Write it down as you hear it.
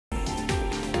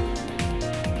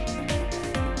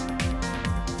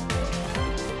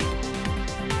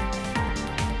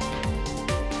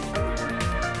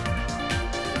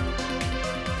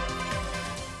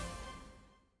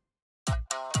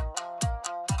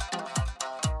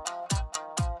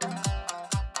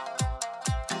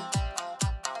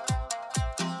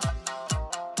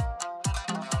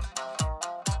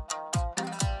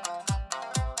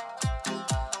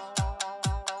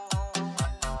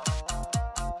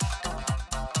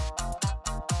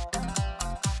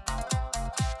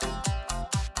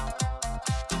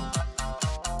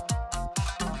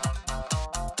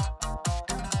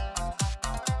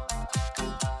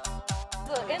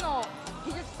絵の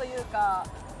技術というか、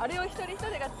あれを一人一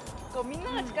人がこうみん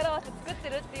なが力を合わせて作って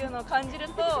るっていうのを感じる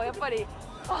と、やっぱり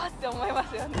あーって思いま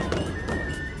すよね。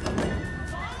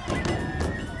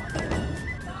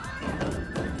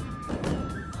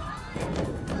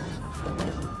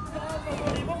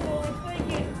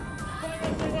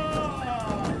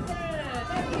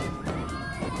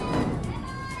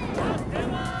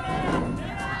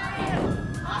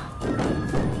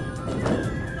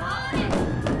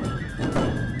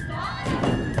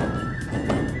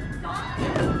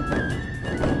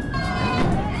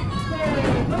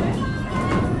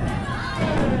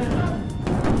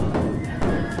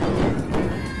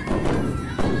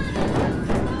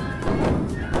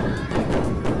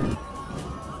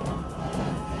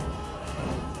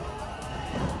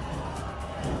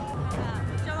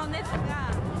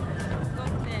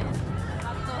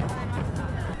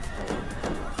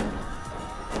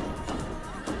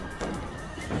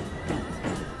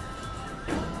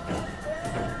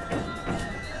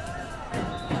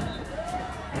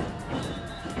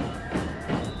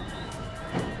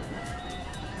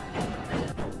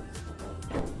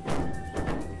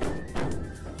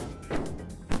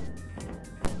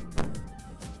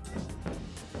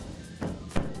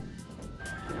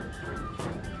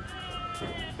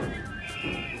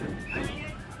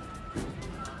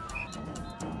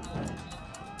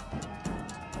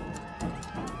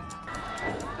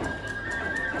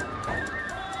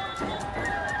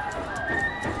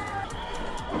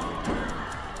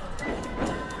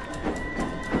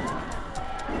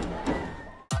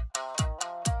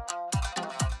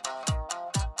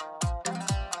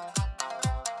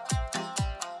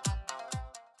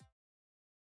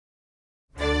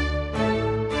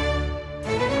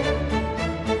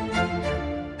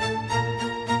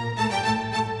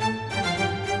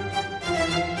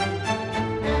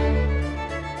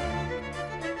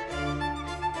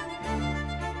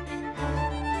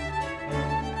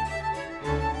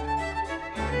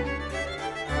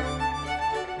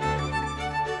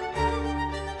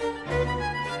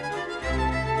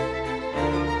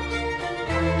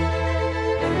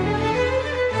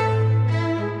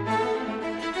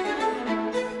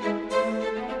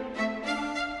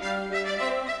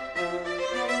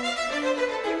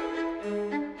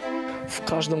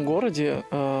В каждом городе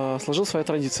сложилась своя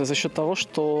традиция за счет того,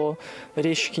 что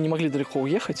резчики не могли далеко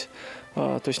уехать.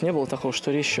 То есть не было такого,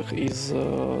 что резчик из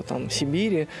там,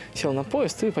 Сибири сел на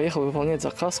поезд и поехал выполнять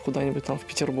заказ куда-нибудь там в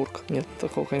Петербург. Нет,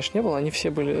 такого, конечно, не было. Они все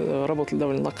работали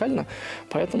довольно локально.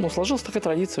 Поэтому сложилась такая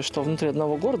традиция, что внутри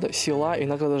одного города, села,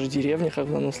 иногда даже деревни, как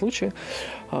в данном случае,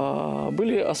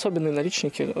 были особенные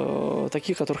наличники,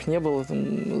 такие, которых не было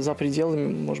там, за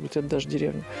пределами, может быть, это даже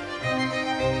деревни.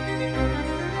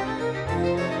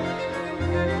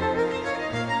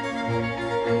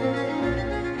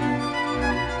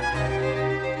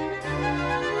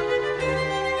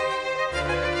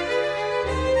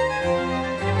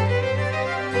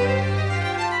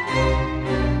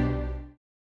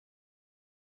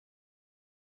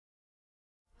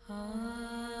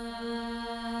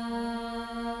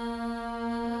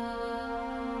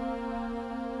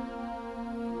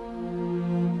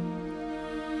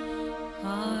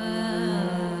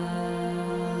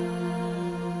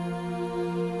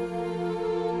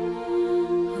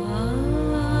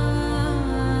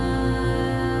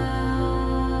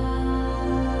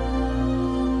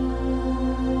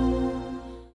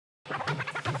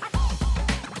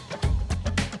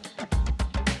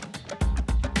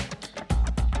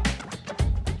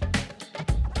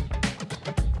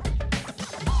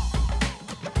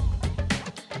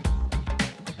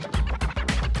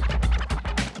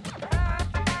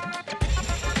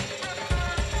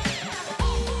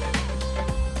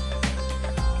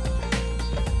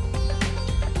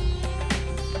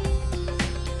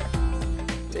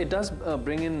 It does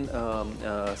bring in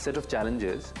a set of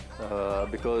challenges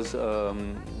because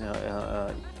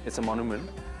it's a monument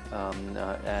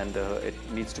and it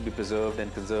needs to be preserved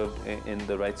and conserved in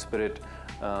the right spirit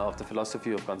of the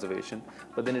philosophy of conservation.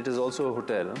 But then it is also a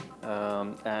hotel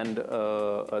and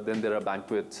then there are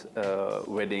banquets,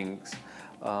 weddings.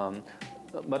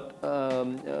 But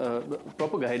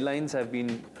proper guidelines have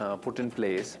been put in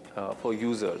place for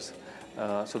users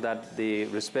so that they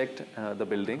respect the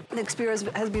building. The experience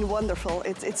has been wonderful.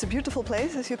 It's a beautiful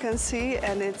place, as you can see,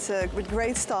 and it's with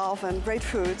great staff and great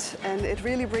food, and it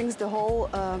really brings the whole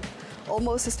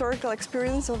almost historical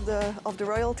experience of the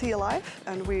royalty alive,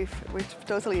 and we've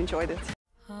totally enjoyed it.